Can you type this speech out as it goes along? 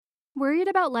Worried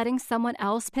about letting someone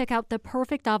else pick out the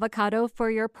perfect avocado for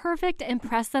your perfect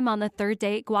impress them on the third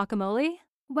date guacamole?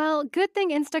 Well, good thing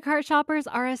Instacart shoppers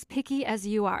are as picky as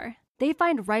you are. They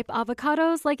find ripe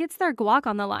avocados like it's their guac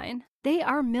on the line. They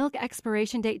are milk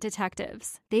expiration date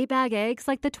detectives. They bag eggs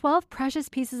like the 12 precious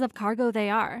pieces of cargo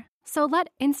they are. So let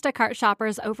Instacart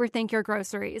shoppers overthink your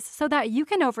groceries so that you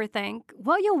can overthink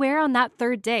what you'll wear on that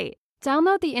third date.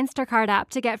 Download the Instacart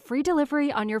app to get free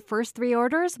delivery on your first 3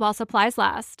 orders while supplies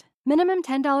last. Minimum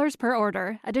 $10 per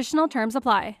order. Additional terms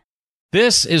apply.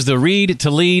 This is the Read to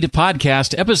Lead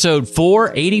podcast, episode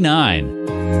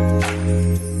 489.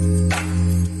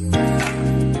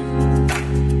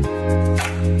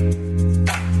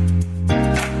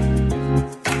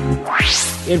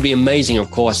 It'd be amazing,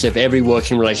 of course, if every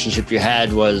working relationship you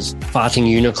had was farting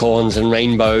unicorns and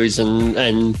rainbows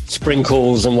and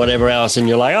sprinkles and whatever else. And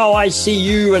you're like, oh, I see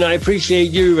you and I appreciate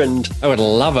you. And I would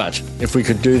love it if we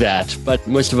could do that. But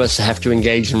most of us have to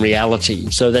engage in reality.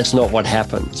 So that's not what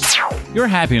happens. Your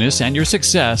happiness and your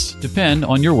success depend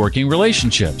on your working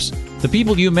relationships. The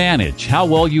people you manage, how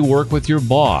well you work with your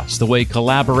boss, the way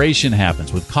collaboration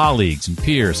happens with colleagues and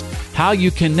peers, how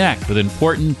you connect with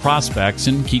important prospects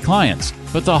and key clients.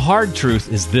 But the hard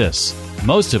truth is this: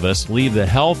 most of us leave the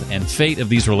health and fate of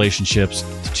these relationships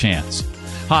to chance.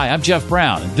 Hi, I'm Jeff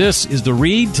Brown, and this is the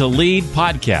Read to Lead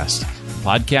podcast, a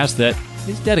podcast that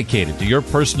is dedicated to your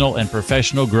personal and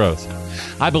professional growth.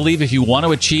 I believe if you want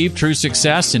to achieve true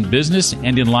success in business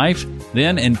and in life,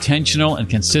 then intentional and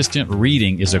consistent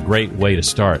reading is a great way to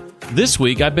start. This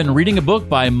week, I've been reading a book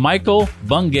by Michael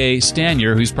Bungay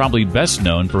Stanier, who's probably best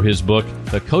known for his book,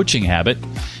 The Coaching Habit.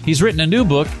 He's written a new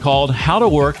book called How to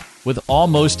Work with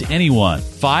Almost Anyone: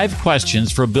 5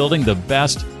 Questions for Building the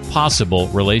Best Possible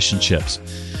Relationships.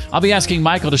 I'll be asking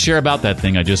Michael to share about that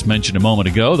thing I just mentioned a moment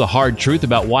ago, the hard truth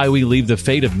about why we leave the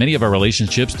fate of many of our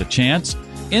relationships to chance,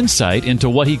 insight into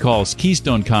what he calls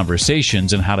keystone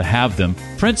conversations and how to have them,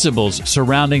 principles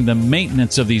surrounding the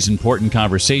maintenance of these important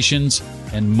conversations,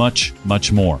 and much,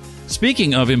 much more.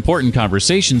 Speaking of important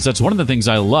conversations, that's one of the things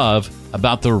I love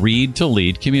about the Read to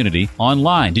Lead community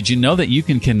online. Did you know that you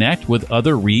can connect with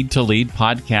other Read to Lead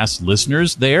podcast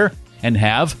listeners there and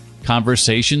have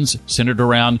conversations centered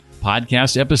around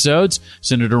podcast episodes,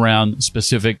 centered around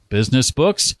specific business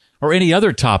books, or any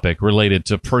other topic related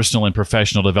to personal and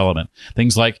professional development?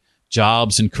 Things like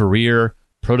jobs and career,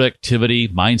 productivity,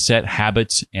 mindset,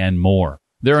 habits, and more.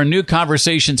 There are new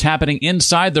conversations happening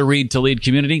inside the Read to Lead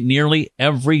community nearly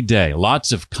every day.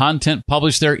 Lots of content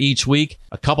published there each week,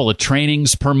 a couple of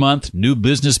trainings per month, new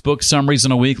business book summaries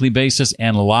on a weekly basis,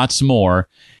 and lots more.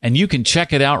 And you can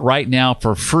check it out right now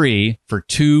for free for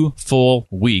 2 full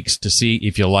weeks to see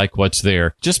if you like what's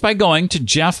there, just by going to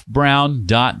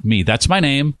jeffbrown.me. That's my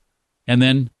name. And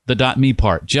then the .me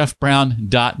part,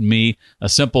 jeffbrown.me, a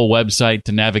simple website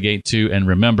to navigate to and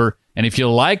remember. And if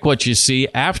you like what you see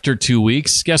after 2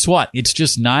 weeks, guess what? It's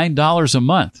just $9 a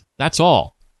month. That's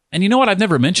all. And you know what? I've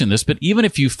never mentioned this, but even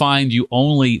if you find you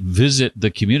only visit the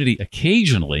community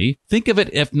occasionally, think of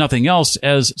it, if nothing else,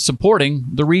 as supporting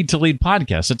the Read to Lead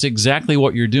podcast. That's exactly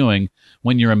what you're doing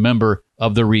when you're a member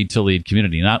of the Read to Lead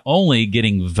community. Not only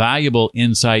getting valuable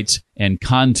insights and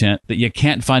content that you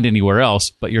can't find anywhere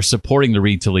else, but you're supporting the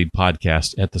Read to Lead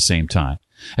podcast at the same time.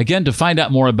 Again, to find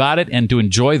out more about it and to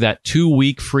enjoy that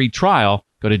 2-week free trial,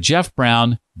 go to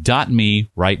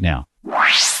jeffbrown.me right now.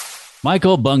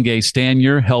 Michael Bungay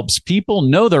Stanier helps people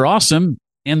know they're awesome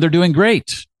and they're doing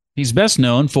great. He's best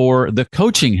known for The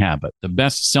Coaching Habit, the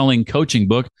best-selling coaching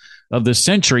book of the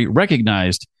century,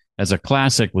 recognized as a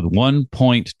classic with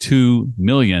 1.2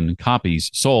 million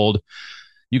copies sold.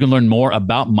 You can learn more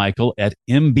about Michael at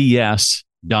mbs.works.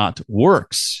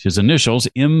 His initials,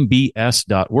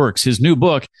 mbs.works. His new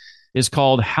book is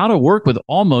called How to Work with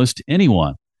Almost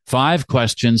Anyone: 5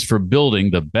 Questions for Building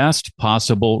the Best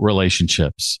Possible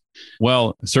Relationships.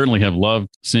 Well, certainly have loved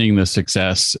seeing the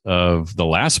success of the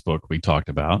last book we talked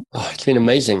about. Oh, it's been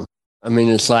amazing. I mean,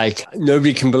 it's like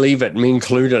nobody can believe it, me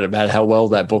included, about how well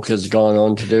that book has gone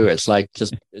on to do. It's like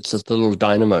it's just a little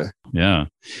dynamo. Yeah.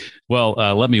 Well,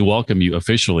 let me welcome you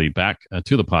officially back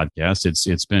to the podcast.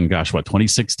 It's been,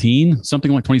 2016,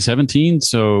 something like 2017.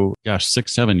 So,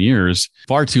 6-7 years,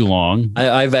 far too long.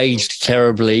 I've aged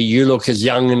terribly. You look as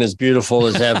young and as beautiful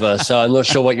as ever. So I'm not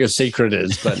sure what your secret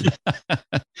is, but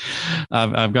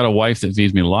I've got a wife that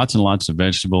feeds me lots and lots of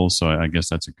vegetables. So I guess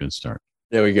that's a good start.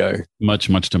 There we go. Much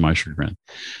to my chagrin.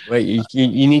 Wait, you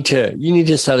need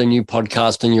to start a new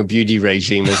podcast on your beauty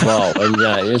regime as well. And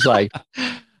it's like,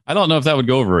 I don't know if that would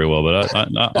go very well, but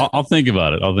I'll think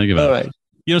about it. All right.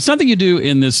 Something you do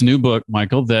in this new book,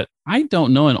 Michael, that I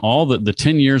don't know in all the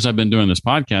 10 years I've been doing this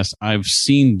podcast, I've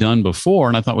seen done before,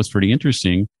 and I thought was pretty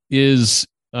interesting, is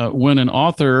when an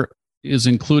author is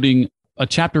including a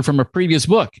chapter from a previous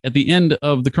book at the end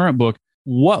of the current book.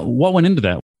 What went into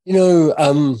that?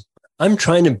 I'm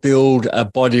trying to build a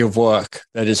body of work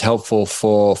that is helpful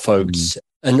for folks.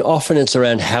 And often it's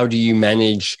around how do you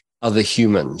manage other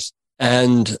humans?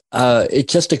 And it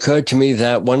just occurred to me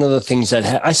that one of the things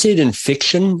that I see it in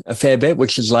fiction a fair bit,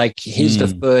 which is like, here's the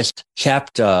first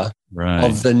chapter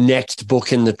of the next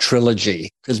book in the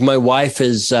trilogy. Because my wife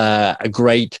is a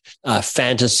great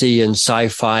fantasy and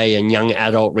sci-fi and young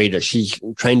adult reader. She's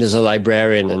trained as a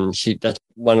librarian, and that's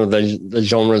one of the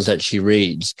genres that she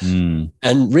reads.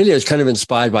 And really I was kind of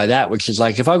inspired by that, which is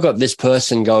like, if I've got this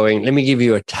person going, let me give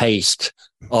you a taste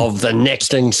of the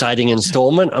next exciting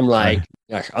installment, I'm like,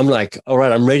 all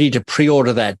right, I'm ready to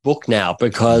pre-order that book now,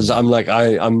 because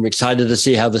I'm excited to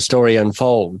see how the story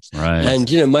unfolds. Right.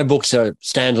 And, my books are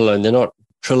standalone. They're not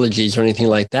trilogies or anything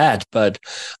like that, but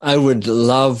I would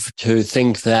love to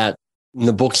think that in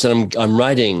the books that I'm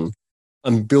writing,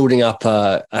 I'm building up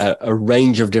a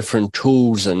range of different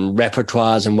tools and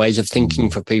repertoires and ways of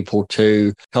thinking for people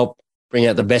to help bring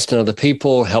out the best in other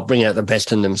people, help bring out the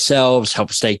best in themselves,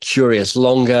 help stay curious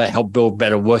longer, help build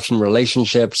better working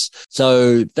relationships.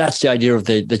 So that's the idea of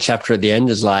the chapter at the end,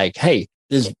 is like, hey,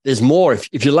 there's more.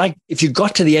 If you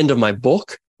got to the end of my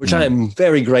book, which I am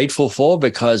very grateful for,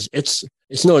 because it's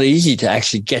not easy to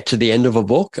actually get to the end of a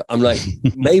book. I'm like,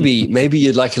 maybe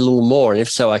you'd like a little more. And if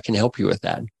so, I can help you with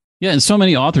that. Yeah, and so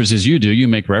many authors, as you do, you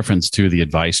make reference to the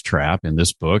advice trap in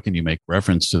this book, and you make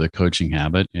reference to the coaching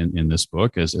habit in this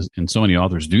book, and so many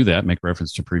authors do that, make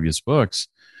reference to previous books.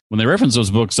 When they reference those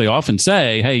books, they often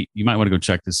say, hey, you might want to go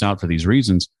check this out for these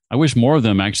reasons. I wish more of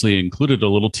them actually included a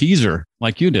little teaser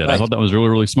like you did. Right. I thought that was really,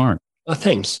 really smart. Oh,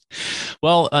 thanks.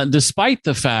 Well, despite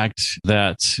the fact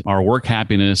that our work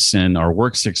happiness and our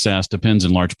work success depends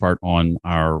in large part on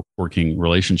our working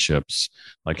relationships,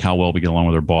 like how well we get along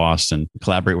with our boss and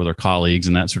collaborate with our colleagues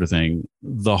and that sort of thing,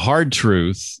 the hard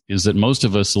truth is that most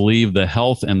of us leave the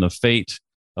health and the fate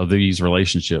of these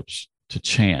relationships to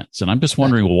chance. And I'm just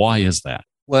wondering, why is that?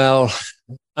 Well,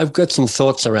 I've got some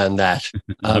thoughts around that.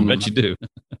 I bet you do.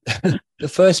 The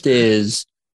first is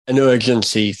an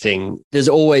urgency thing. There's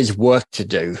always work to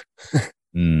do.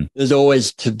 There's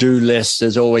always to-do lists.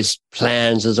 There's always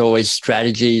plans. There's always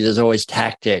strategy. There's always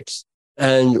tactics.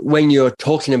 And when you're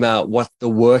talking about what the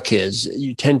work is,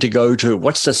 you tend to go to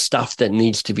what's the stuff that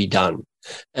needs to be done.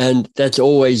 And that's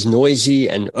always noisy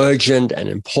and urgent and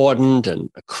important and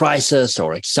a crisis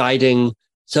or exciting.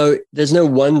 So there's no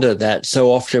wonder that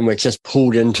so often we're just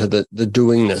pulled into the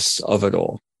doingness of it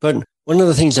all. But one of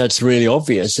the things that's really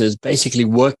obvious is basically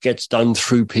work gets done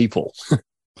through people.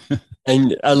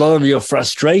 And a lot of your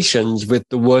frustrations with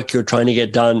the work you're trying to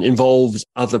get done involves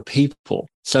other people.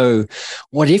 So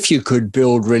what if you could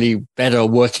build really better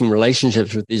working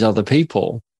relationships with these other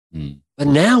people? But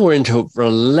now we're into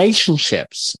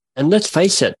relationships. And let's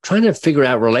face it, trying to figure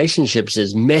out relationships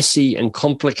is messy and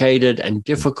complicated and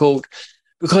difficult,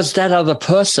 because that other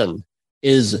person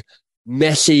is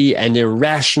messy and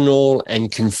irrational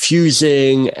and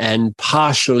confusing and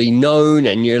partially known.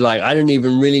 And you're like, I don't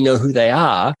even really know who they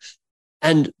are.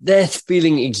 And they're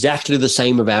feeling exactly the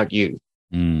same about you.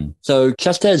 So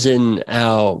just as in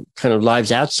our kind of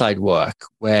lives outside work,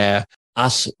 where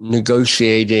us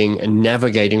negotiating and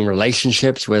navigating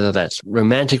relationships, whether that's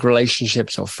romantic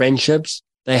relationships or friendships,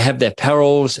 they have their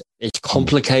perils. It's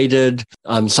complicated.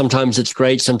 Sometimes it's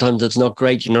great. Sometimes it's not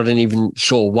great. You're not even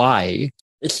sure why.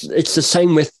 It's the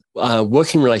same with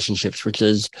working relationships, which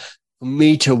is, for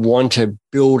me to want to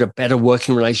build a better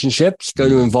working relationship, it's going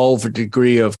to involve a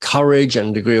degree of courage and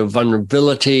a degree of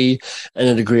vulnerability and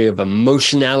a degree of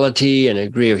emotionality and a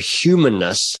degree of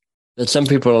humanness that some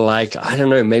people are like, I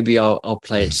don't know, maybe I'll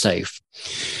play it safe.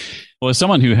 Well, as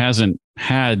someone who hasn't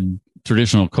had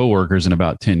traditional coworkers in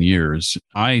about 10 years,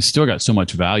 I still got so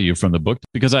much value from the book,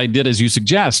 because I did, as you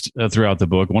suggest, throughout the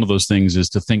book. One of those things is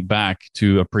to think back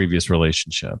to a previous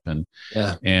relationship, and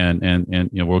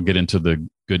we'll get into the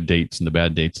good dates and the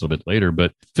bad dates a little bit later,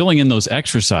 but filling in those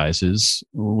exercises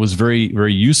was very,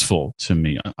 very useful to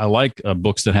me. I like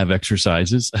books that have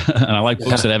exercises, and I like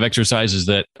books that have exercises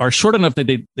that are short enough that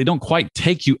they don't quite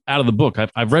take you out of the book.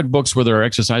 I've read books where there are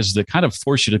exercises that kind of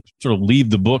force you to sort of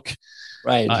leave the book,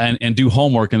 right, and do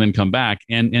homework and then come back.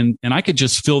 And I could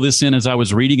just fill this in as I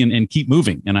was reading and keep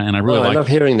moving. And I really I love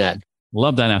hearing that.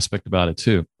 Love that aspect about it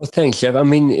too. Well, thanks, Jeff. I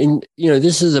mean,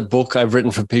 this is a book I've written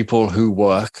for people who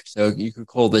work. So you could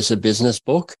call this a business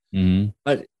book.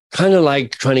 But kind of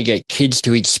like trying to get kids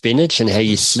to eat spinach and how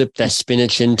you slip that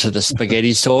spinach into the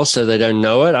spaghetti sauce so they don't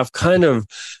know it. I've kind of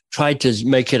tried to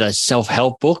make it a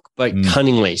self-help book, but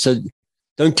cunningly. So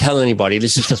don't tell anybody.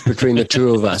 This is just between the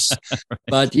two of us. Right.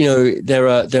 But,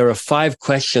 there are 5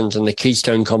 questions in the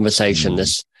Keystone Conversation,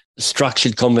 this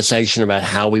structured conversation about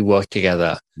how we work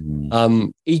together.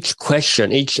 Each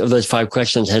of those 5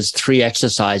 questions has 3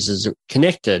 exercises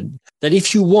connected that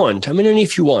if you want, only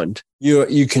if you want,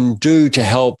 you can do to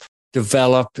help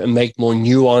develop and make more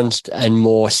nuanced and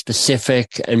more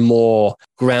specific and more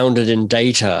grounded in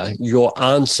data your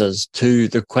answers to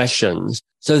the questions,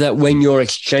 so that when you're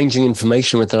exchanging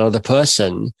information with another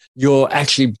person, you're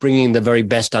actually bringing the very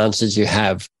best answers you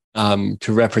have to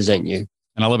represent you.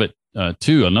 And I love it.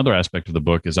 Too, another aspect of the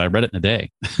book is I read it in a day.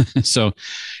 So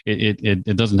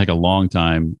it doesn't take a long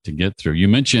time to get through. You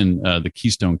mentioned the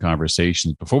Keystone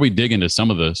Conversations. Before we dig into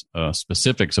some of the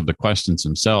specifics of the questions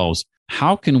themselves,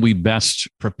 how can we best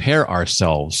prepare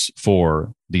ourselves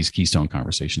for these Keystone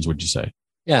Conversations, would you say?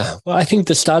 Yeah, well, I think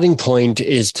the starting point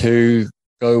is to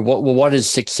go, what is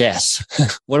success?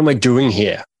 What am I doing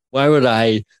here? Why would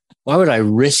I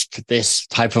risk this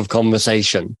type of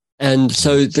conversation? And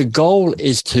so the goal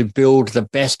is to build the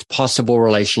best possible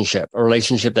relationship, a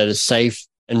relationship that is safe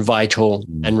and vital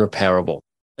and repairable.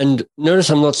 And notice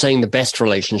I'm not saying the best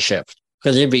relationship,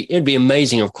 because it'd be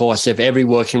amazing, of course, if every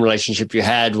working relationship you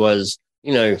had was,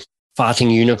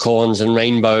 farting unicorns and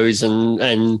rainbows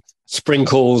and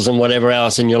sprinkles and whatever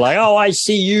else. And you're like, oh, I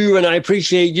see you and I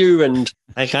appreciate you. And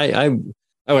like, I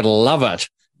would love it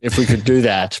if we could do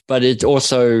that. But it's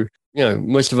also,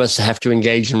 most of us have to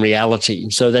engage in reality.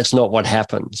 So that's not what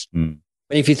happens.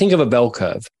 But if you think of a bell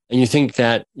curve and you think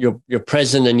that your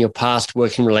present and your past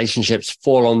working relationships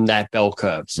fall on that bell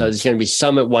curve. So there's going to be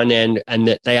some at one end and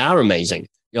that they are amazing.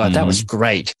 That was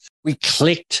great. We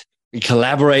clicked, we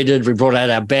collaborated, we brought out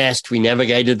our best. We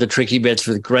navigated the tricky bits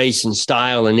with grace and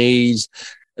style and ease.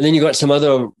 And then you got some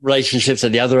other relationships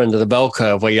at the other end of the bell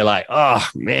curve where you're like, oh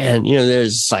man,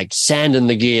 there's like sand in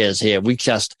the gears here. We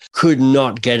just could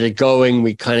not get it going.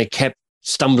 We kind of kept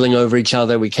stumbling over each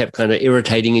other. We kept kind of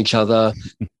irritating each other.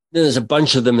 There's a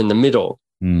bunch of them in the middle.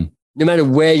 No matter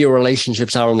where your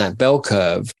relationships are on that bell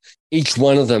curve, each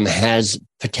one of them has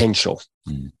potential.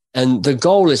 And the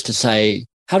goal is to say,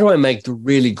 how do I make the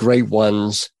really great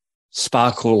ones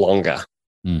sparkle longer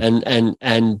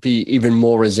and be even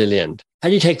more resilient? How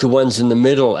do you take the ones in the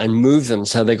middle and move them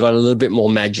so they got a little bit more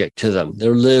magic to them?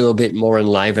 They're a little bit more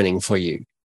enlivening for you.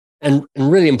 And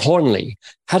really importantly,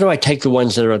 how do I take the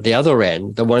ones that are at the other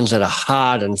end, the ones that are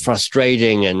hard and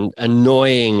frustrating and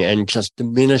annoying and just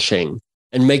diminishing,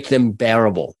 and make them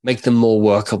bearable, make them more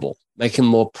workable, make them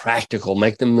more practical,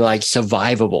 make them like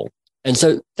survivable? And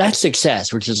so that's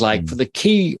success, which is like for the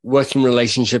key working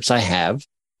relationships I have,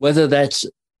 whether that's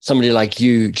somebody like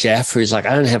you, Jeff, who's like,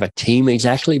 I don't have a team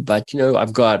exactly, but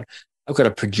I've got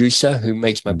a producer who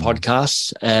makes my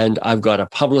podcasts, and I've got a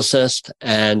publicist,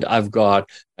 and I've got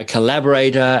a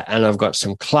collaborator, and I've got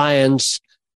some clients.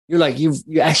 You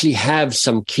actually have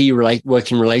some key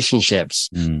working relationships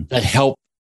that help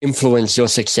influence your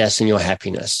success and your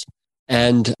happiness.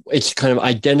 And it's kind of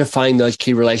identifying those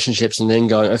key relationships and then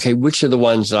going, okay, which are the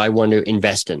ones that I want to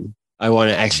invest in? I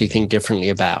want to actually think differently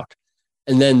about.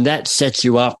 And then that sets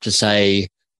you up to say,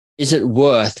 is it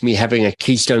worth me having a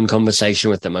keystone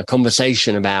conversation with them, a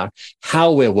conversation about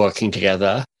how we're working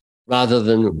together rather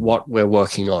than what we're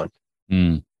working on?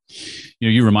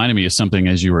 You reminded me of something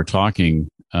as you were talking,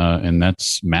 and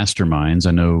that's masterminds.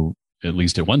 I know at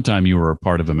least at one time you were a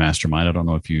part of a mastermind. I don't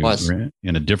know if you were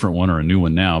in a different one or a new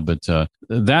one now, but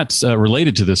that's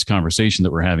related to this conversation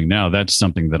that we're having now. That's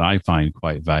something that I find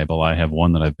quite valuable. I have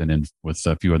one that I've been in with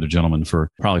a few other gentlemen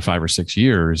for probably 5 or 6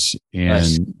 years.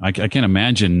 And I can't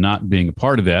imagine not being a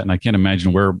part of that. And I can't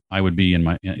imagine where I would be in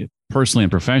my personally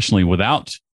and professionally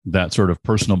without that sort of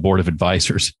personal board of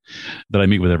advisors that I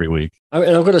meet with every week.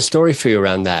 And I've got a story for you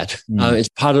around that. It's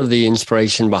part of the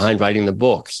inspiration behind writing the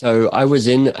book. So I was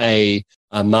in a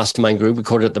mastermind group. We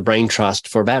called it the Brain Trust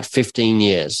for about 15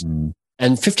 years.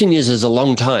 And 15 years is a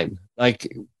long time.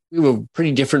 Like, we were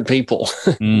pretty different people.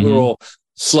 We were all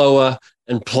slower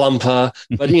and plumper,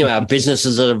 but our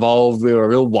businesses had evolved. We were a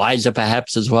little wiser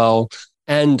perhaps as well.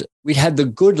 And we had the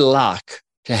good luck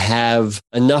to have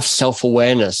enough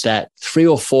self-awareness that 3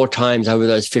 or 4 times over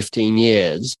those 15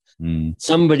 years,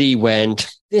 somebody went,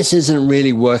 this isn't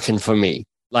really working for me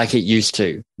like it used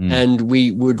to. And we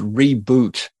would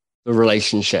reboot the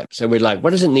relationship. So we're like,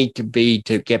 what does it need to be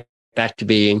to get back to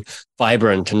being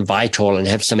vibrant and vital and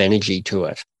have some energy to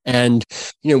it? And,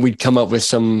 we'd come up with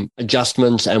some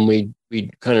adjustments and we'd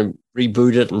we'd kind of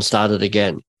reboot it and start it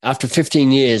again. After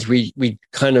 15 years, we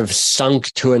kind of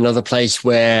sunk to another place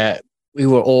where we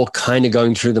were all kind of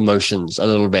going through the motions a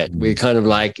little bit. We're kind of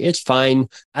like, it's fine.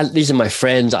 These are my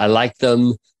friends. I like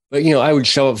them. But, I would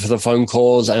show up for the phone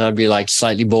calls and I'd be like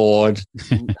slightly bored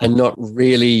and not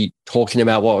really talking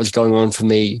about what was going on for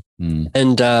me.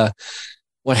 And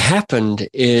what happened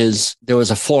is there was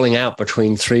a falling out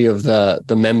between three of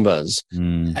the members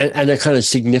and a kind of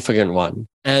significant one.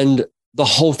 And the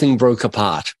whole thing broke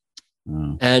apart.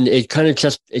 And it kind of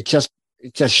just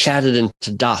shattered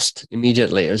into dust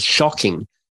immediately. It was shocking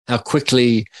how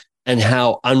quickly and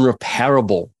how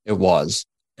unrepairable it was.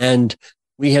 And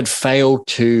we had failed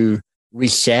to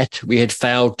reset. We had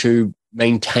failed to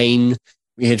maintain.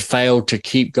 We had failed to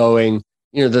keep going.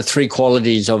 The three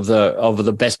qualities of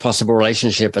the best possible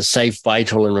relationship are safe,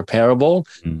 vital, and repairable.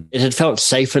 It had felt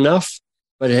safe enough,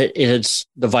 but the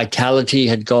vitality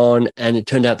had gone, and it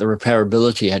turned out the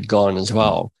repairability had gone as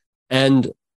well.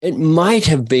 And it might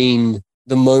have been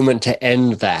the moment to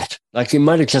end that. Like it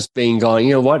might have just been going,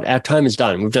 you know what, our time is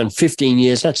done. We've done 15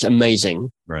 years. That's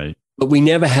amazing. Right. But we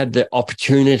never had the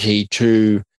opportunity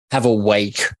to have a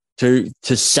wake, to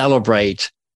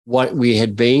celebrate what we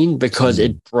had been, because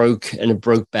it broke, and it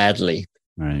broke badly.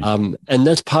 Right. And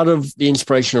that's part of the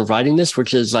inspiration of writing this,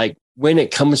 which is like when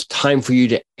it comes time for you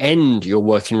to end your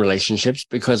working relationships,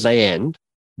 because they end,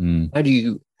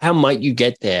 how might you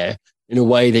get there in a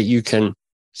way that you can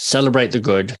celebrate the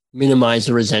good, minimize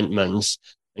the resentments,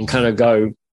 and kind of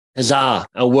go, huzzah,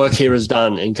 our work here is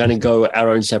done, and kind of go our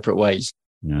own separate ways.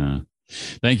 Yeah.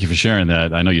 Thank you for sharing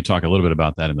that. I know you talk a little bit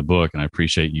about that in the book, and I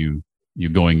appreciate you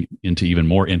going into even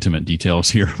more intimate details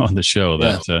here on the show.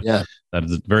 That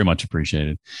is very much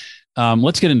appreciated.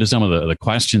 Let's get into some of the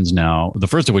questions now. The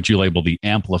first of which you label the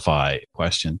amplify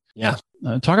question. Yeah.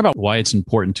 Talk about why it's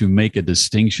important to make a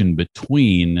distinction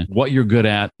between what you're good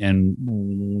at and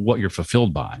what you're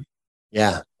fulfilled by.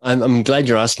 Yeah. I'm glad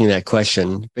you're asking that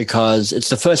question, because it's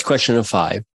the first question of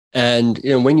 5. And,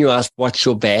 when you ask what's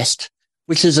your best,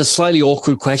 which is a slightly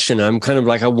awkward question. I'm kind of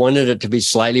like, I wanted it to be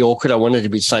slightly awkward. I wanted it to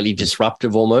be slightly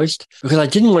disruptive almost, because I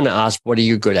didn't want to ask, what are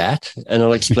you good at? And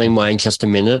I'll explain why in just a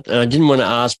minute. And I didn't want to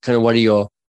ask kind of, what are your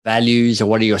values or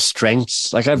what are your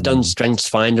strengths? Like I've done Strengths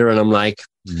Finder, and I'm like,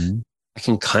 I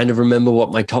can kind of remember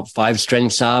what my top 5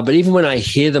 strengths are. But even when I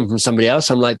hear them from somebody else,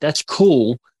 I'm like, that's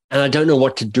cool. And I don't know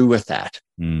what to do with that.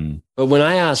 But when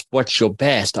I ask, what's your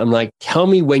best? I'm like, tell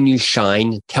me when you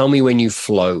shine. Tell me when you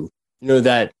flow.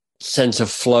 That sense of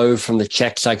flow from the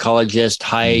Czech psychologist,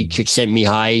 high,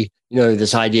 Csikszentmihalyi,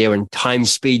 this idea when time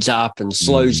speeds up and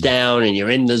slows down and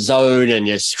you're in the zone and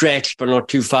you're stretched but not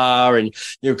too far and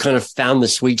you've kind of found the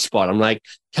sweet spot. I'm like,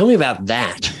 tell me about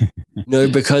that.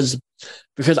 Because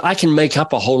I can make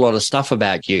up a whole lot of stuff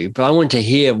about you, but I want to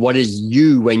hear what is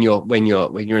you when you're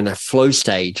in that flow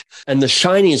state. And the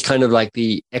shining is kind of like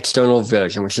the external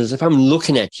version, which is if I'm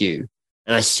looking at you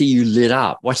and I see you lit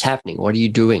up, what's happening? What are you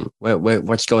doing?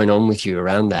 What's going on with you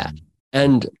around that?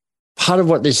 And part of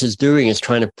what this is doing is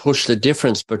trying to push the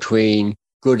difference between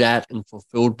good at and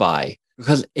fulfilled by,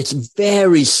 because it's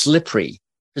very slippery.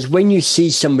 Because when you see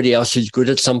somebody else who's good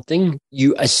at something,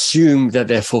 you assume that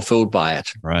they're fulfilled by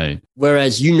it. Right.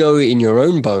 Whereas in your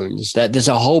own bones that there's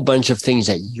a whole bunch of things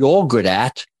that you're good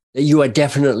at that you are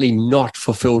definitely not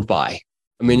fulfilled by.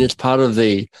 I mean, it's part of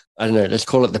let's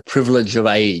call it the privilege of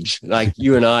age. Like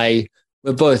you and I,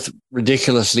 we're both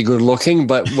ridiculously good looking,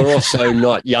 but we're also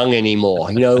not young anymore.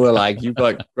 We're like, you've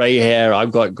got gray hair,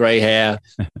 I've got gray hair,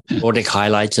 Nordic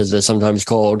highlights as they're sometimes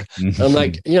called. And I'm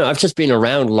like, I've just been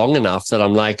around long enough that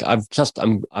I'm like, I've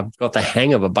got the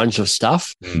hang of a bunch of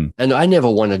stuff and I never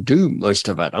want to do most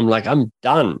of it. I'm like, I'm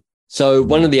done. So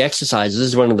one of the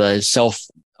exercises, one of the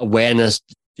self-awareness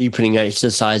deepening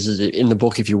exercises in the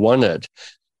book, if you wanted,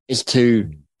 is to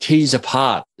tease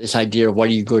apart this idea of what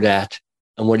are you good at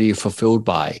and what are you fulfilled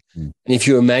by. And if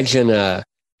you imagine a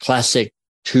classic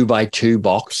 2x2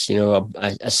 box,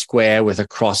 a square with a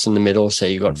cross in the middle, so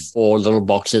you've got 4 little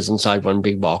boxes inside one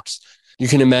big box. You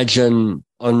can imagine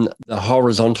on the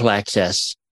horizontal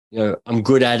axis, I'm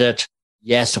good at it,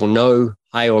 yes or no,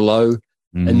 high or low.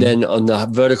 And then on the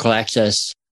vertical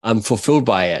axis, I'm fulfilled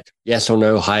by it, yes or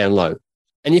no, high and low.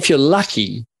 And if you're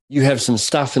lucky, you have some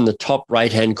stuff in the top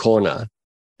right-hand corner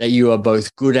that you are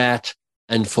both good at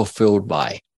and fulfilled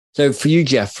by. So for you,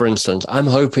 Jeff, for instance, I'm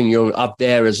hoping you're up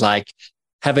there as like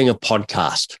having a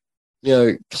podcast.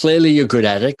 Clearly you're good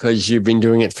at it because you've been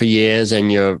doing it for years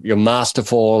and you're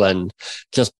masterful, and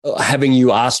just having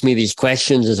you ask me these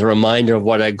questions is a reminder of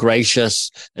what a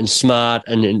gracious and smart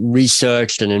and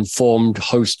researched and informed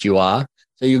host you are.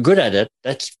 So you're good at it.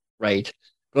 That's great.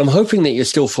 But I'm hoping that you're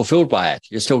still fulfilled by it.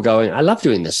 You're still going, I love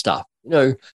doing this stuff.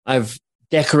 I've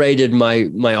decorated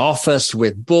my office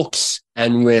with books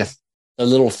and with a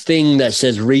little thing that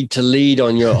says read to lead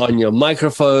on your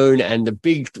microphone, and the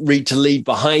big read to lead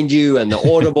behind you, and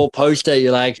the Audible poster.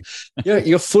 You're like,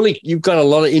 you've got a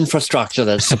lot of infrastructure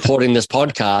that's supporting this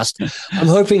podcast. I'm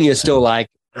hoping you're still like,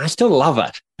 I still love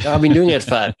it. I've been doing it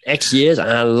for X years and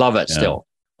I love it still.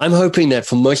 I'm hoping that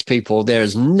for most people, there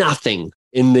is nothing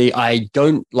in the, I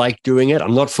don't like doing it,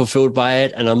 I'm not fulfilled by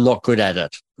it, and I'm not good at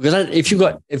it. Because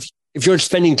if you're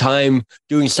spending time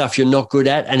doing stuff you're not good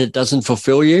at and it doesn't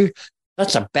fulfill you,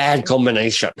 that's a bad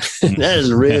combination. That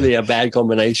is really a bad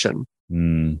combination.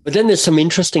 But then there's some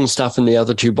interesting stuff in the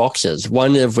other two boxes.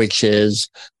 One of which is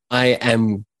I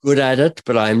am good at it,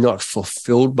 but I'm not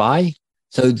fulfilled by.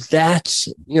 So that's,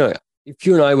 if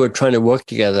you and I were trying to work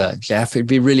together, Jeff, it'd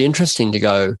be really interesting to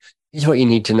go, here's what you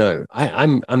need to know.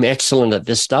 I'm excellent at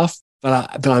this stuff,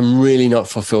 but I'm really not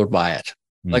fulfilled by it.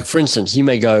 Like, for instance, you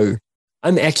may go,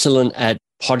 I'm excellent at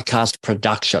podcast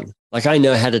production. Like, I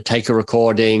know how to take a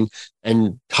recording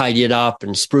and tidy it up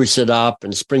and spruce it up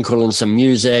and sprinkle in some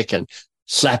music and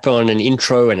slap on an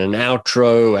intro and an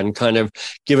outro and kind of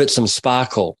give it some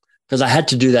sparkle, because I had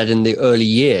to do that in the early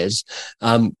years.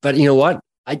 But you know what?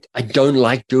 I don't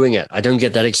like doing it. I don't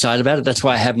get that excited about it. That's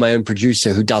why I have my own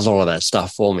producer who does all of that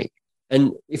stuff for me.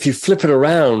 And if you flip it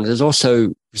around, there's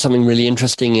also something really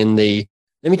interesting in the,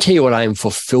 let me tell you what I am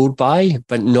fulfilled by,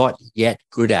 but not yet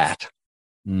good at.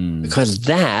 Because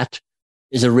that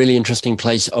is a really interesting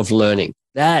place of learning.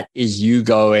 That is you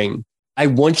going, I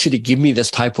want you to give me this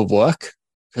type of work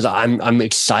because I'm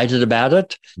excited about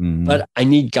it, but I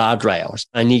need guardrails,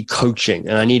 I need coaching,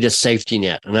 and I need a safety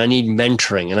net, and I need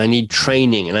mentoring, and I need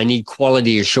training, and I need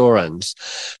quality assurance,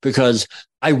 because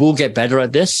I will get better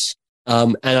at this.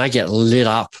 And I get lit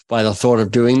up by the thought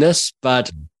of doing this,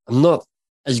 but I'm not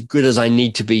as good as I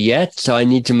need to be yet. So I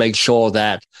need to make sure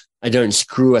that I don't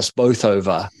screw us both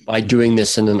over by doing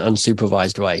this in an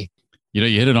unsupervised way. You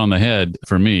hit it on the head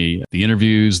for me. The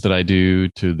interviews that I do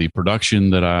to the production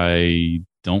that I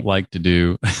don't like to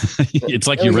do. It's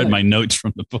like you read my notes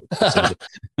from the book.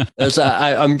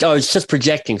 I was just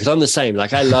projecting because I'm the same.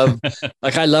 Like I love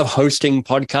hosting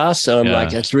podcasts. And I'm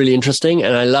like, it's really interesting.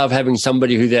 And I love having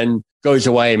somebody who then goes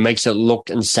away and makes it look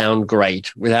and sound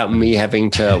great without me having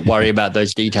to worry about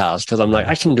those details. Because I'm like,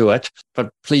 I can do it,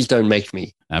 but please don't make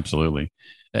me. Absolutely.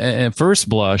 At first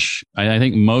blush, I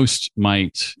think most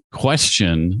might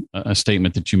question a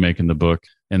statement that you make in the book,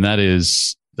 and that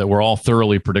is that we're all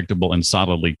thoroughly predictable and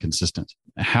solidly consistent.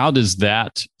 How does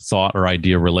that thought or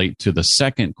idea relate to the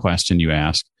second question you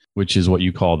ask, which is what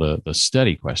you call the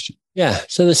steady question? Yeah.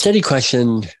 So the steady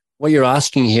question, what you're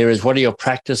asking here is, what are your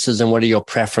practices and what are your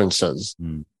preferences?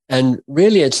 And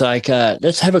really, it's like,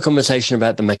 let's have a conversation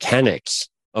about the mechanics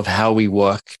of how we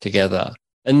work together.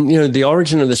 And, the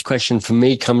origin of this question for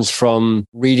me comes from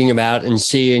reading about and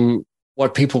seeing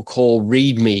what people call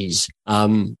readmes,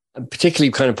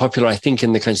 particularly kind of popular, I think,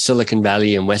 in the kind of Silicon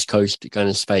Valley and West Coast kind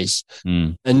of space.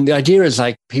 And the idea is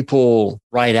like people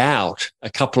write out a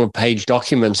couple of page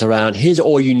documents around, here's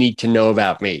all you need to know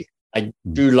about me. I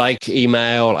do like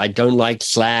email. I don't like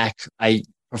Slack. I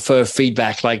prefer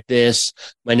feedback like this.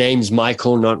 My name's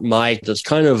Michael, not Mike. That's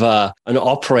kind of an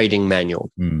operating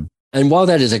manual. And while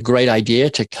that is a great idea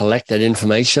to collect that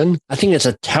information, I think it's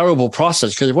a terrible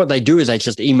process, because what they do is they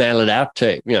just email it out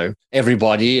to,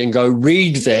 everybody and go,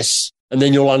 read this, and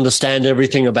then you'll understand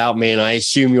everything about me. And I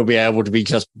assume you'll be able to be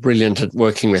just brilliant at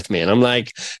working with me. And I'm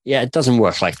like, yeah, it doesn't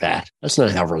work like that. That's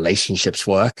not how relationships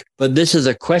work. But this is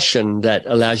a question that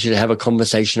allows you to have a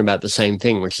conversation about the same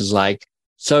thing, which is like,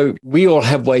 so we all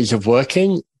have ways of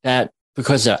working that,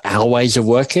 because they're our ways of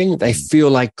working, they feel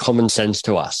like common sense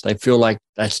to us. They feel like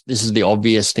this is the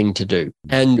obvious thing to do.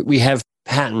 And we have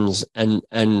patterns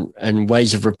and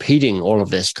ways of repeating all of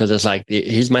this, because it's like,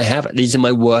 here's my habit. These are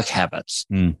my work habits.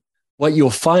 What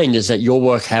you'll find is that your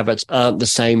work habits aren't the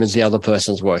same as the other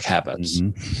person's work habits.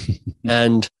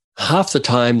 And half the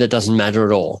time that doesn't matter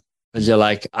at all, because you're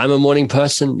like, I'm a morning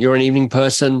person, you're an evening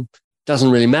person.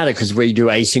 Doesn't really matter, because we do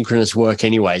asynchronous work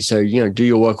anyway. So, do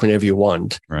your work whenever you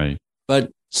want. Right. But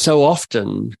so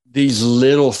often these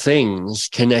little things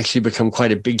can actually become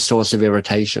quite a big source of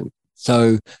irritation.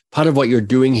 So part of what you're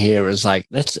doing here is like,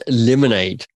 let's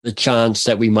eliminate the chance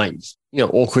that we might,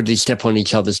 awkwardly step on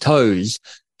each other's toes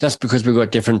just because we've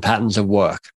got different patterns of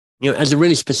work, as a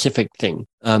really specific thing.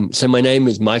 So my name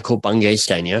is Michael Bungay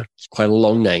Stanier. It's quite a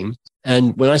long name.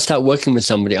 And when I start working with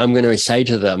somebody, I'm going to say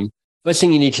to them, first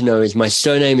thing you need to know is my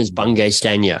surname is Bungay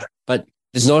Stanier, but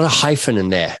there's not a hyphen in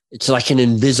there. It's like an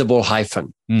invisible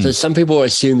hyphen. So some people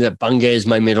assume that Bungay is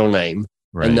my middle name.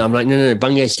 Right. And I'm like, no,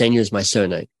 Bungay Stanier is my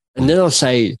surname. And then I'll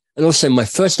say, my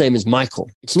first name is Michael.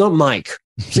 It's not Mike.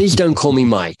 Please don't call me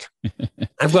Mike.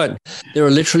 There are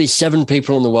literally 7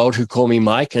 people in the world who call me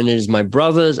Mike, and it is my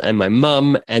brothers and my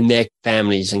mum and their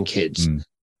families and kids.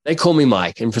 They call me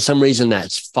Mike. And for some reason,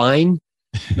 that's fine.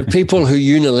 But people who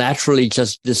unilaterally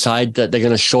just decide that they're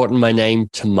going to shorten my name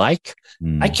to Mike,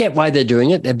 I get why they're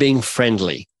doing it. They're being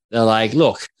friendly. They're like,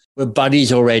 look, we're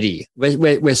buddies already.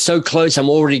 We're so close. I'm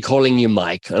already calling you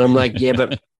Mike. And I'm like, yeah,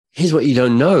 but here's what you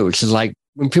don't know, which is like,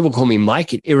 when people call me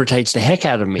Mike, it irritates the heck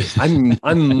out of me.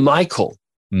 I'm Michael.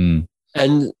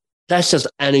 And that's just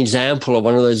an example of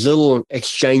one of those little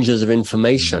exchanges of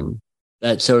information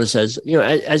that sort of says,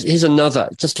 here's another,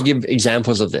 just to give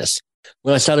examples of this.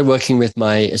 When I started working with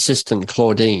my assistant,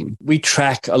 Claudine, we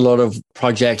track a lot of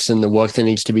projects and the work that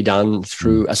needs to be done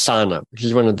through Asana, which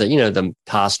is one of the, the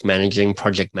task managing,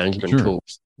 project management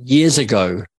tools. Years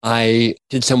ago, I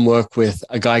did some work with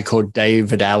a guy called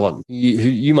David Allen, who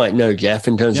you might know, Jeff,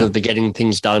 in terms of the Getting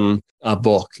Things Done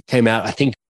book. Came out, I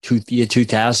think, year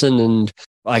 2000. And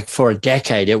like for a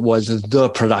decade, it was the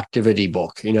productivity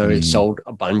book. It sold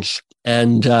a bunch.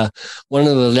 And one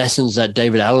of the lessons that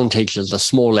David Allen teaches, the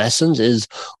small lessons, is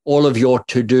all of your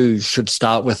to-dos should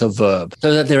start with a verb,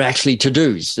 so that they're actually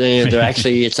to-dos. They're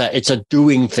actually, it's a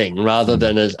doing thing rather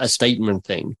than a statement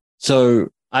thing. So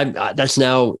that's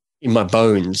now in my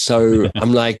bones. So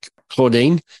I'm like,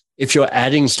 Claudine, if you're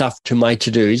adding stuff to my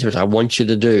to-dos, which I want you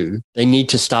to do, they need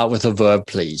to start with a verb,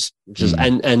 please. Which is,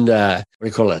 and what do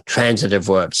you call it? A transitive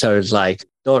verb. So it's like,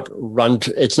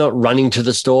 it's not running to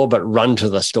the store, but run to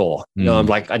the store. I'm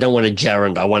like, I don't want a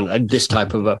gerund. I want this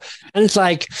type of and it's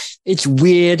like, it's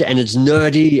weird and it's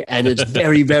nerdy and it's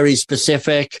very, very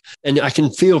specific. And I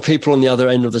can feel people on the other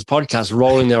end of this podcast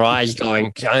rolling their eyes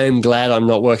going, I'm glad I'm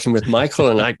not working with Michael.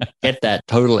 And I get that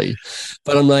totally.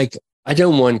 But I'm like, I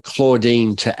don't want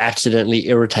Claudine to accidentally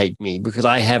irritate me because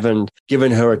I haven't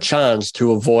given her a chance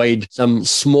to avoid some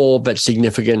small but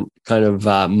significant kind of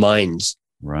minds.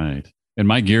 Right. And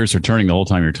my gears are turning the whole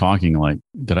time you're talking. Like,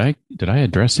 did I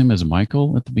address him as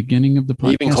Michael at the beginning of the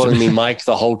podcast? You've been calling me Mike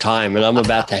the whole time, and I'm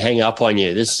about to hang up on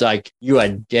you. This is like, you are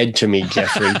dead to me,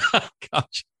 Jeffrey.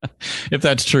 Gosh. If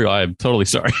that's true, I'm totally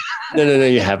sorry. No,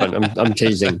 you haven't. I'm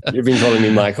teasing. You've been calling me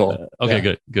Michael.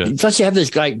 Okay, good. Plus, you have this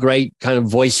great kind of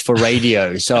voice for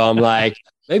radio. So I'm like,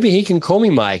 maybe he can call me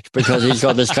Mike because he's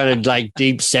got this kind of like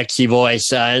deep, sexy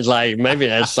voice. It's like, maybe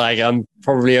that's like, I'm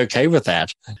probably okay with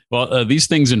that. Well, these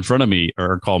things in front of me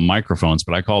are called microphones,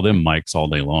 but I call them mics all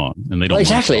day long, and they don't.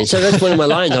 Exactly. So that's one of my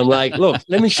lines. I'm like, look,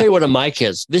 let me show you what a mic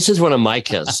is. This is what a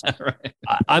mic is. Right.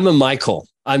 I'm a Michael.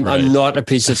 I'm not a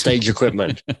piece of stage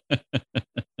equipment.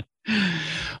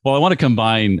 Well, I want to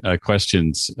combine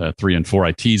questions 3 and 4.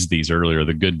 I teased these earlier,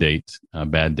 the good date,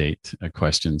 bad date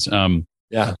questions.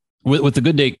 With the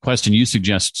good date question, you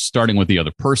suggest starting with the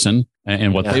other person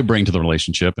and what they bring to the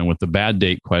relationship. And with the bad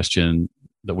date question,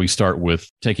 that we start with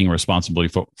taking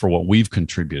responsibility for what we've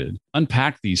contributed.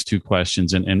 Unpack these two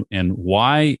questions and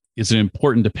why is it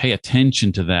important to pay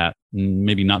attention to that,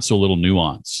 maybe not so little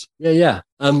nuance? Yeah.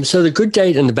 So the good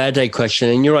date and the bad date question,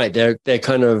 and you're right, they're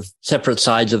kind of separate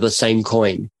sides of the same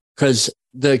coin, because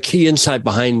the key insight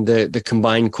behind the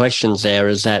combined questions there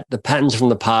is that the patterns from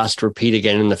the past repeat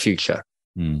again in the future.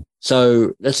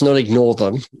 So let's not ignore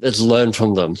them. Let's learn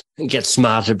from them and get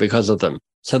smarter because of them.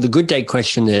 So the good date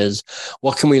question is,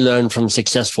 what can we learn from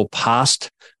successful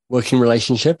past working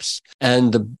relationships?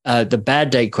 And the bad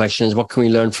date question is, what can we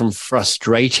learn from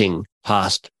frustrating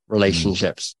past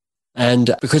relationships?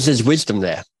 And because there's wisdom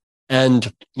there.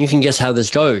 And you can guess how this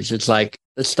goes. It's like,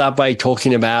 let's start by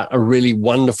talking about a really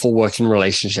wonderful working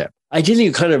relationship.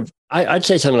 Ideally, I'd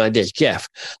say something like this, Jeff,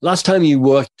 last time you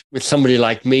worked with somebody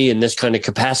like me in this kind of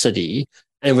capacity,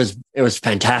 and it was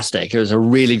fantastic. It was a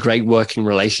really great working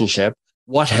relationship.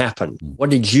 What happened? What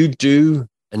did you do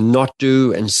and not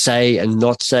do and say and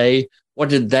not say? What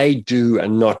did they do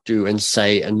and not do and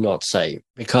say and not say?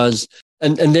 Because,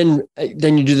 and then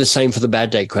you do the same for the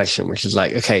bad day question, which is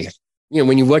like, okay,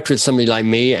 when you worked with somebody like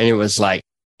me and it was like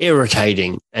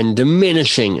irritating and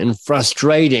diminishing and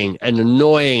frustrating and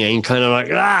annoying and kind of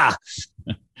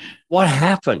like, what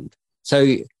happened?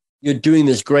 So you're doing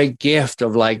this great gift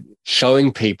of like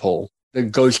showing people the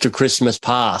ghost of Christmas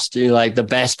past, like the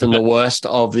best and the worst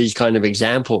of these kind of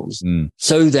examples,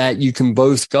 so that you can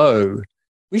both go,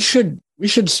 we should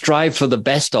strive for the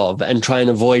best of and try and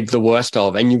avoid the worst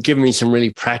of. And you've given me some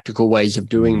really practical ways of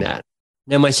doing that.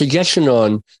 Now, my suggestion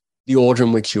on the order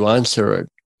in which you answer it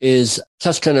is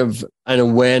just kind of an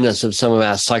awareness of some of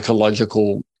our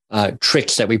psychological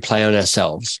tricks that we play on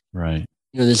ourselves. Right.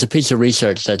 there's a piece of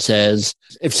research that says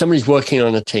if somebody's working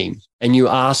on a team and you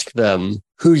ask them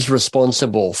who's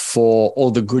responsible for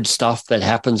all the good stuff that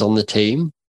happens on the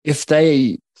team, if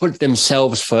they put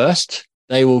themselves first,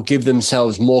 they will give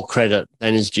themselves more credit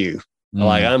than is due.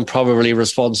 Like, I'm probably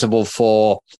responsible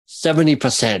for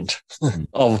 70%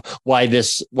 of why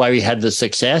we had the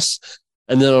success.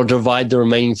 And then I'll divide the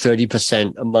remaining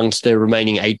 30% amongst the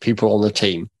remaining 8 people on the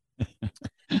team.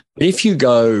 But if you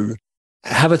go,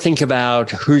 have a think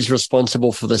about who's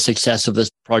responsible for the success of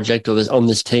this project or on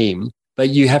this team, but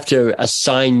you have to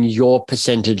assign your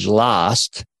percentage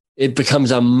last, it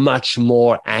becomes a much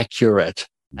more accurate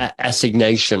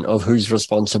assignation of who's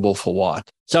responsible for what.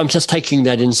 So I'm just taking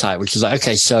that insight, which is like,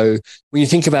 okay, so when you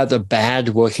think about the bad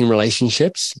working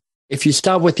relationships, if you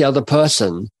start with the other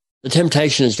person, the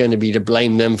temptation is going to be to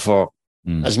blame them for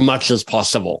as much as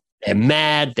possible. They're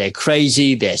mad, they're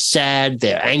crazy, they're sad,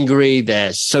 they're angry,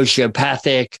 they're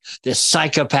sociopathic, they're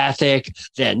psychopathic,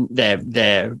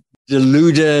 they're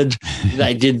deluded,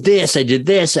 they did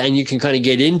this, and you can kind of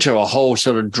get into a whole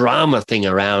sort of drama thing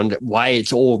around why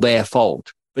it's all their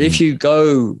fault. But if you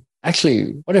go,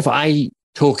 actually, what if I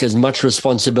took as much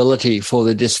responsibility for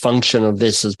the dysfunction of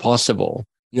this as possible?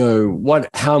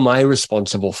 How am I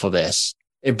responsible for this?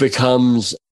 It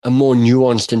becomes a more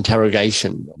nuanced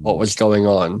interrogation of what was going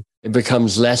on. It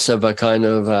becomes less of a kind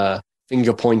of a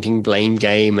finger-pointing blame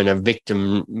game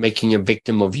and making a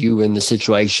victim of you in the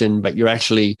situation, but you're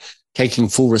actually taking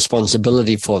full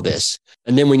responsibility for this.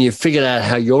 And then when you figure out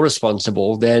how you're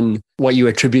responsible, then what you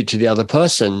attribute to the other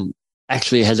person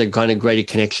actually has a kind of greater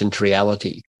connection to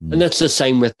reality. And that's the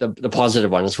same with the positive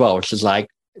one as well, which is like,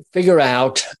 figure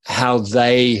out how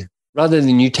they, rather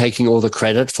than you taking all the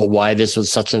credit for why this was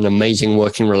such an amazing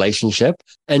working relationship,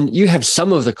 and you have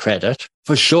some of the credit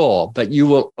for sure, but you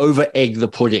will over-egg the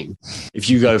pudding if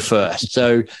you go first.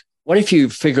 So what if you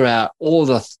figure out all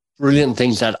the brilliant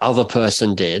things that other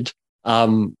person did?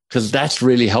 Because that's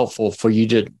really helpful for you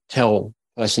to tell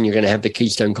the person you're going to have the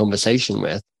keystone conversation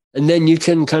with. And then you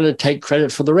can kind of take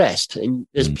credit for the rest. And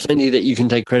there's plenty that you can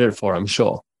take credit for, I'm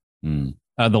sure.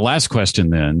 The last question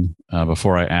then,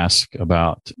 before I ask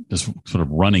about just sort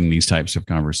of running these types of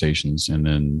conversations, and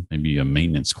then maybe a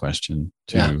maintenance question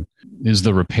too, is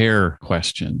the repair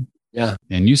question. Yeah.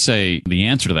 And you say the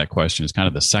answer to that question is kind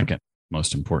of the second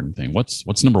most important thing.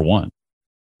 What's number one?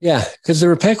 Yeah, because the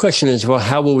repair question is, well,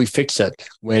 how will we fix it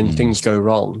when things go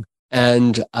wrong?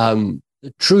 And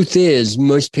the truth is,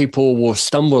 most people will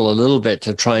stumble a little bit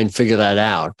to try and figure that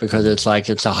out because it's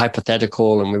like it's a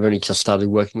hypothetical and we've only just started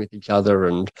working with each other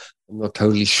and I'm not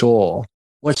totally sure.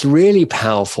 What's really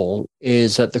powerful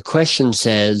is that the question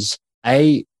says,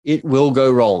 A, it will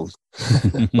go wrong.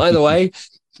 By the way,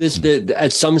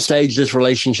 at some stage, this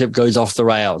relationship goes off the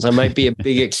rails. It might be a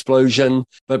big explosion,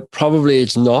 but probably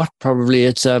it's not. Probably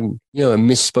it's a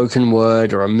misspoken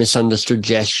word or a misunderstood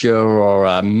gesture or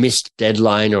a missed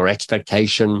deadline or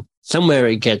expectation. Somewhere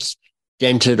it gets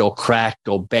dented or cracked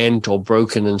or bent or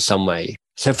broken in some way.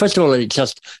 So first of all, it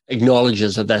just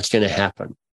acknowledges that that's going to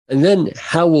happen. And then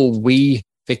how will we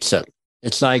fix it?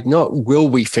 It's like not will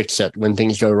we fix it when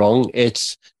things go wrong?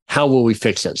 It's how will we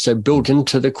fix it? So built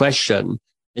into the question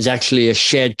is actually a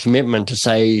shared commitment to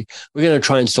say, we're going to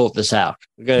try and sort this out.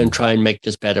 We're going to try and make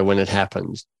this better when it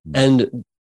happens. And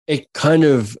it kind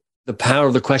of, the power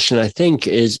of the question, I think,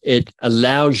 is it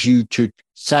allows you to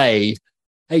say,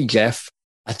 hey, Jeff,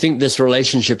 I think this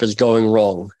relationship is going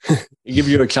wrong. It gives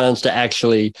you a chance to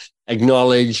actually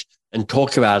acknowledge and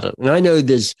talk about it. And I know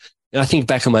I think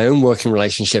back on my own working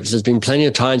relationships, there's been plenty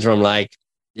of times where I'm like,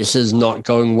 this is not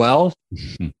going well.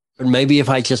 But maybe if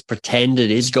I just pretend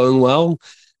it is going well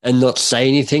and not say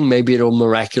anything, maybe it'll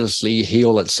miraculously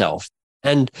heal itself.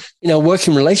 And,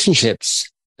 working relationships,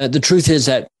 the truth is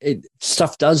that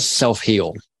stuff does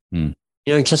self-heal,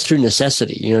 just through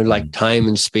necessity, like time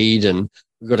and speed. And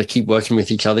we've got to keep working with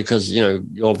each other because, you're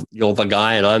the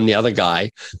guy and I'm the other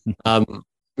guy.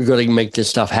 We've got to make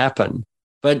this stuff happen.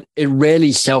 But it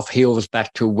rarely self-heals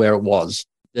back to where it was.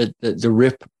 The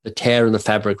rip, the tear in the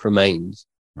fabric remains.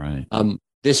 Right.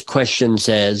 This question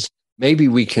says, maybe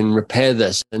we can repair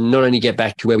this and not only get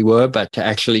back to where we were, but to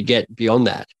actually get beyond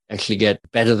that, actually get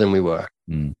better than we were.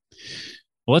 Well,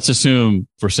 let's assume,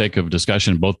 for sake of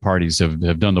discussion, both parties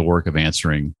have done the work of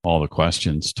answering all the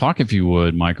questions. Talk, if you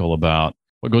would, Michael, about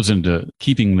what goes into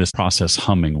keeping this process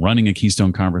humming, running a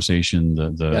Keystone conversation,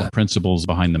 the principles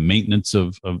behind the maintenance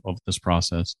of this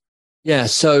process. Yeah,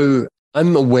 so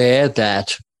I'm aware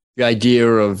that the idea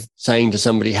of saying to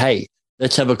somebody, hey,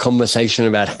 let's have a conversation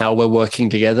about how we're working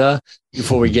together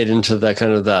before we get into the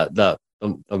kind of the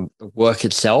work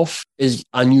itself is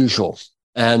unusual.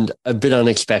 and a bit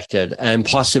unexpected and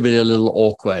possibly a little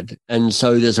awkward. And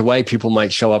so there's a way people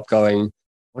might show up going,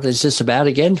 what is this about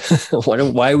again?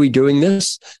 Why are we doing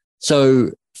this?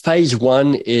 So phase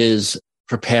one is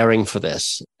preparing for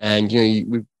this. And,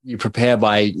 you prepare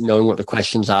by knowing what the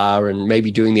questions are and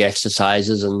maybe doing the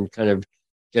exercises and kind of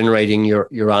generating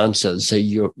your answers. So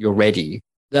you're ready.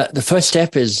 The first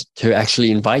step is to actually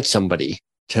invite somebody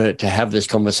to have this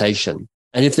conversation.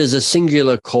 And if there's a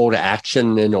singular call to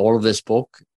action in all of this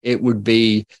book, it would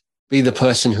be the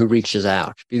person who reaches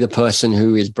out, be the person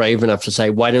who is brave enough to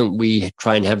say, why don't we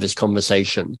try and have this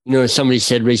conversation? As somebody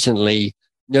said recently,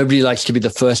 nobody likes to be the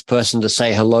first person to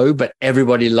say hello, but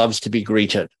everybody loves to be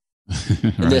greeted. Right.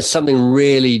 And there's something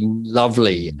really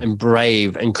lovely and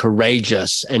brave and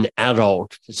courageous and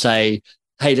adult to say,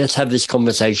 hey, let's have this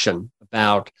conversation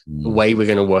about the way we're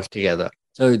going to work together.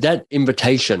 So that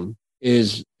invitation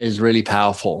is really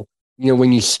powerful.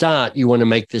 When you start, you want to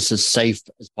make this as safe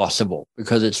as possible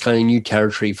because it's kind of new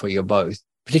territory for you both.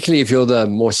 Particularly if you're the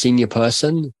more senior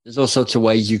person, there's all sorts of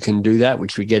ways you can do that,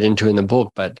 which we get into in the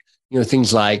book. But,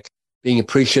 things like being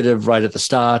appreciative right at the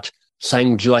start,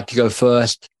 saying, would you like to go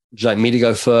first? Would you like me to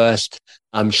go first?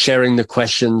 Sharing the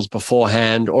questions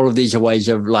beforehand. All of these are ways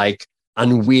of like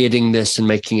unweirding this and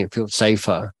making it feel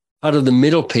safer. Part of the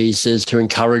middle piece is to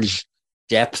encourage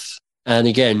depth. And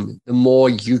again, the more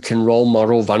you can role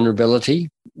model vulnerability,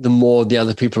 the more the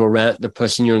other people around the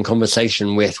person you're in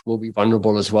conversation with will be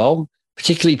vulnerable as well.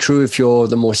 Particularly true if you're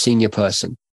the more senior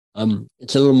person.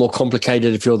 It's a little more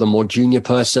complicated if you're the more junior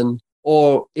person,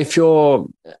 or if you're,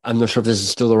 I'm not sure if this is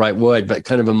still the right word, but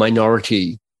kind of a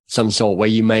minority of some sort where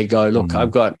you may go, look,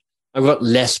 I've got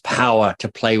less power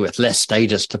to play with, less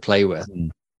status to play with.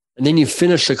 And then you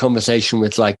finish the conversation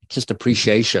with like just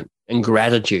appreciation and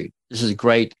gratitude. This is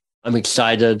great. I'm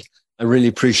excited. I really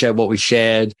appreciate what we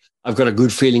shared. I've got a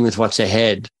good feeling with what's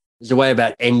ahead. There's a way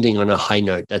about ending on a high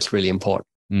note. That's really important.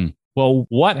 Well,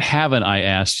 what haven't I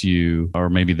asked you, or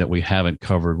maybe that we haven't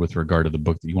covered with regard to the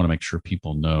book that you want to make sure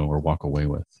people know or walk away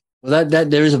with? Well, that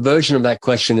there is a version of that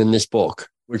question in this book,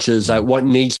 which is like what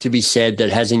needs to be said that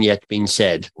hasn't yet been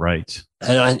said. Right.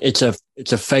 And it's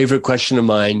a favorite question of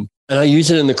mine. And I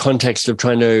use it in the context of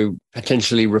trying to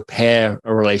potentially repair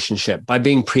a relationship by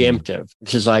being preemptive,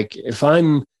 which is like if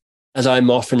I'm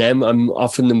often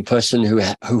the person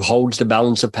who holds the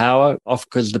balance of power, often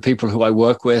because the people who I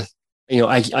work with,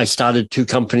 I started 2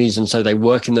 companies and so they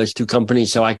work in those 2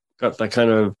 companies. So I got the kind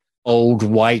of old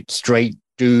white straight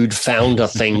dude founder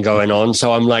thing going on.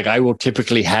 So I'm like, I will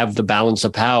typically have the balance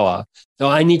of power. So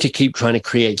I need to keep trying to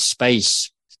create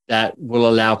space that will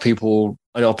allow people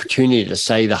an opportunity to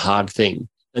say the hard thing.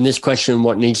 And this question,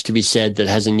 what needs to be said that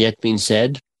hasn't yet been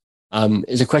said,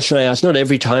 is a question I ask not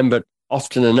every time, but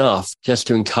often enough, just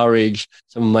to encourage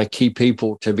some of my key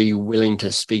people to be willing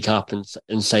to speak up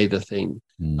and say the thing.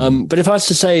 But if I was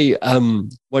to say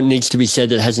what needs to be said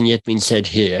that hasn't yet been said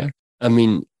here, I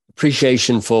mean,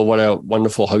 appreciation for what a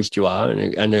wonderful host you are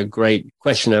and a great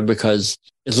questioner, because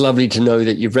it's lovely to know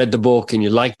that you've read the book and you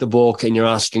like the book and you're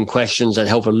asking questions that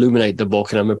help illuminate the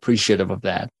book. And I'm appreciative of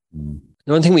that.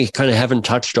 The one thing we kind of haven't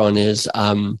touched on is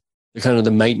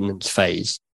the maintenance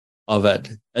phase of it.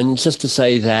 And it's just to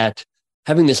say that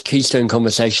having this keystone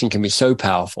conversation can be so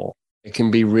powerful. It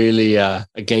can be really a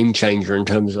game changer in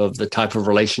terms of the type of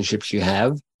relationships you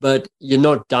have, but you're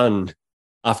not done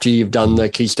after you've done the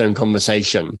keystone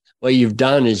conversation. What you've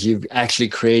done is you've actually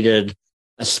created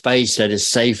a space that is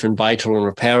safe and vital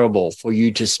and repairable for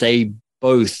you to stay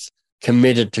both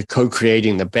committed to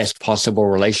co-creating the best possible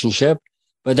relationship.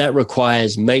 But that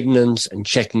requires maintenance and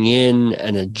checking in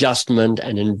and adjustment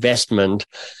and investment,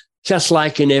 just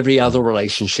like in every other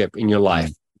relationship in your life,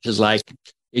 which is like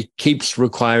it keeps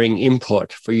requiring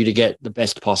input for you to get the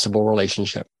best possible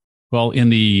relationship. Well, in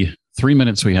the 3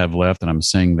 minutes we have left, and I'm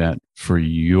saying that for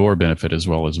your benefit as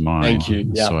well as mine. Thank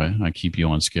you. Yeah. So I keep you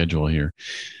on schedule here.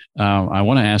 I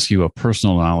want to ask you a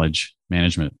personal knowledge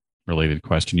management related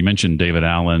question. You mentioned David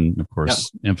Allen, of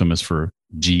course, infamous for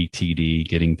GTD,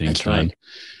 getting things That's done. right.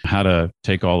 How to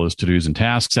take all those to-dos and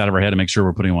tasks out of our head and make sure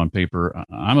we're putting them on paper.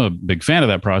 I'm a big fan of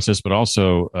that process, but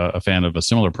also a fan of a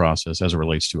similar process as it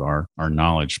relates to our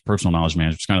knowledge. Personal knowledge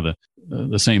management is kind of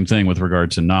the same thing with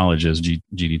regard to knowledge as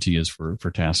GDT is for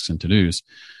tasks and to-dos.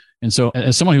 And so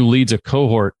as someone who leads a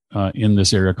cohort in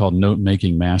this area called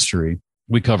Note-Making Mastery,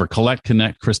 we cover collect,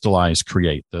 connect, crystallize,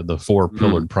 create, the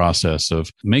 4-pillared process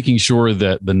of making sure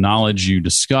that the knowledge you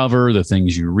discover, the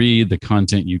things you read, the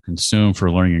content you consume for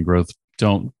learning and growth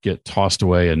don't get tossed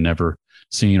away and never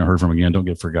seen or heard from again, don't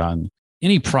get forgotten.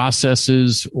 Any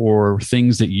processes or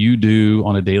things that you do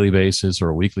on a daily basis or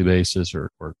a weekly basis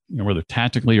or whether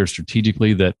tactically or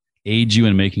strategically that aid you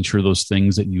in making sure those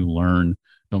things that you learn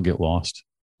don't get lost?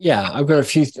 Yeah, I've got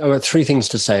three things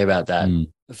to say about that.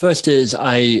 The first is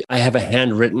I have a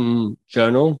handwritten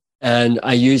journal, and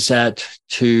I use that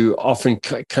to often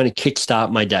kind of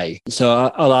kickstart my day.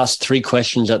 So I'll ask 3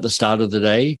 questions at the start of the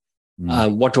day.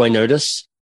 What do I notice?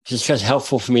 It's just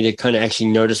helpful for me to kind of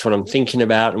actually notice what I'm thinking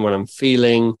about and what I'm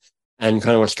feeling, and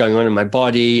kind of what's going on in my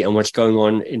body and what's going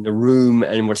on in the room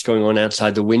and what's going on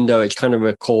outside the window. It's kind of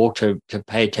a call to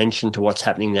pay attention to what's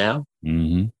happening now.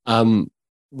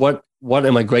 What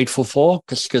am I grateful for?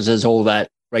 Because there's all that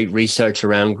great research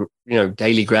around,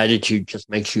 daily gratitude just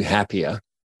makes you happier.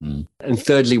 And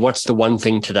thirdly, what's the one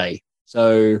thing today?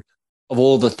 So of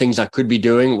all the things I could be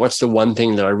doing, what's the one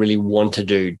thing that I really want to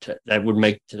do that would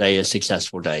make today a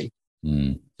successful day?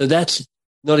 So that's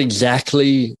not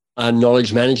exactly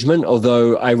knowledge management,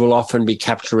 although I will often be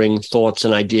capturing thoughts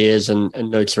and ideas and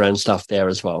notes around stuff there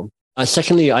as well.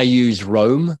 Secondly, I use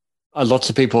Roam. Lots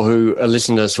of people who are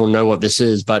listening to this will know what this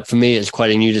is, but for me, it's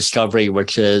quite a new discovery,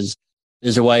 which is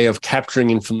there's a way of capturing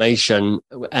information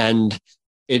and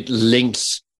it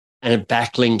links and it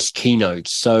backlinks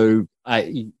keynotes. So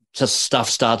just stuff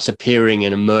starts appearing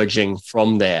and emerging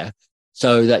from there,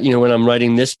 so that, when I'm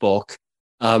writing this book,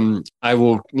 I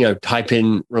will, type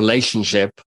in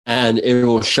relationship and it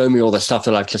will show me all the stuff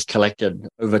that I've just collected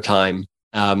over time,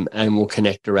 and will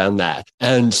connect around that.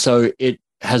 And so it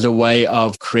has a way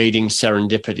of creating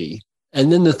serendipity.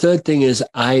 And then the third thing is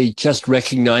I just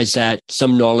recognize that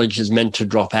some knowledge is meant to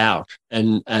drop out,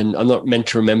 and I'm not meant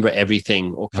to remember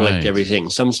everything or collect everything.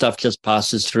 Some stuff just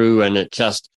passes through and it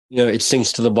just, it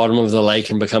sinks to the bottom of the lake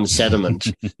and becomes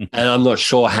sediment. And I'm not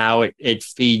sure how it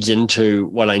feeds into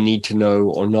what I need to know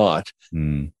or not.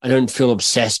 I don't feel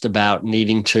obsessed about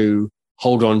needing to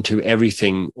hold on to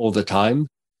everything all the time.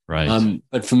 Right.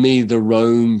 But for me, the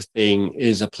Roam thing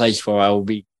is a place where I will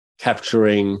be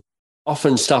capturing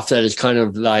often stuff that is kind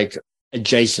of like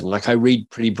adjacent. Like I read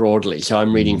pretty broadly. So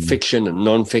I'm reading fiction and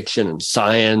nonfiction and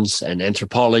science and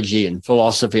anthropology and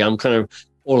philosophy. I'm kind of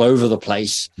all over the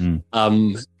place. And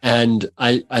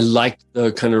I like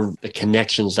the kind of the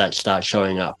connections that start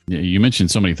showing up. Yeah, you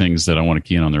mentioned so many things that I want to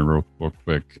key in on there real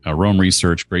quick. Roam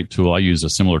Research, great tool. I use a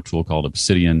similar tool called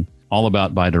Obsidian, all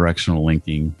about bidirectional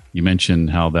linking. You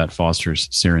mentioned how that fosters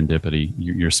serendipity.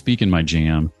 You're speaking my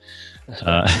jam.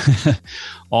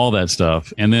 All that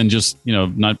stuff. And then just,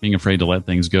 not being afraid to let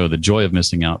things go, the joy of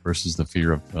missing out versus the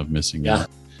fear of missing out.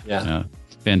 Yeah.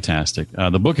 Fantastic.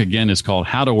 The book, again, is called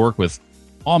How to Work with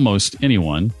Almost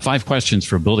Anyone, 5 Questions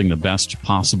for Building the Best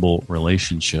Possible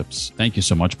Relationships. Thank you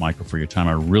so much, Michael, for your time.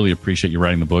 I really appreciate you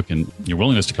writing the book and your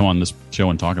willingness to come on this show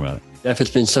and talk about it. Jeff,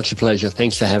 it's been such a pleasure.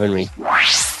 Thanks for having me.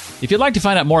 If you'd like to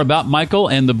find out more about Michael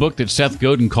and the book that Seth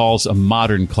Godin calls a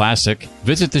modern classic,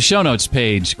 visit the show notes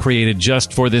page created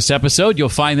just for this episode. You'll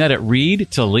find that at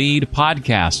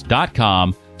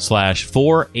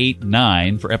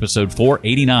readtoleadpodcast.com/489 for episode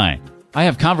 489. I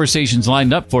have conversations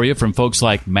lined up for you from folks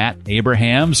like Matt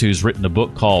Abrahams, who's written a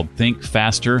book called Think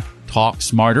Faster, Talk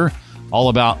Smarter, all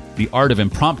about the art of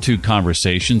impromptu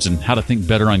conversations and how to think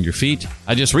better on your feet.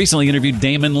 I just recently interviewed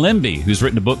Damon Limby, who's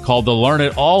written a book called The Learn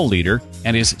It All Leader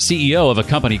and is CEO of a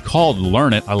company called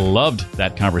Learn It. I loved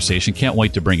that conversation. Can't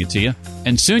wait to bring it to you.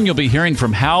 And soon you'll be hearing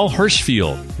from Hal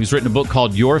Hirschfield, who's written a book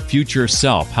called Your Future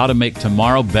Self, How to Make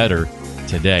Tomorrow Better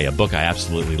Today, a book I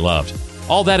absolutely loved.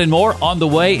 All that and more on the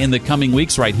way in the coming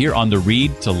weeks right here on the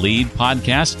Read to Lead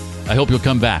podcast. I hope you'll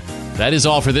come back. That is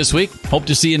all for this week. Hope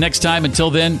to see you next time.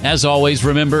 Until then, as always,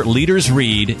 remember, leaders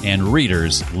read and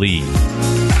readers lead.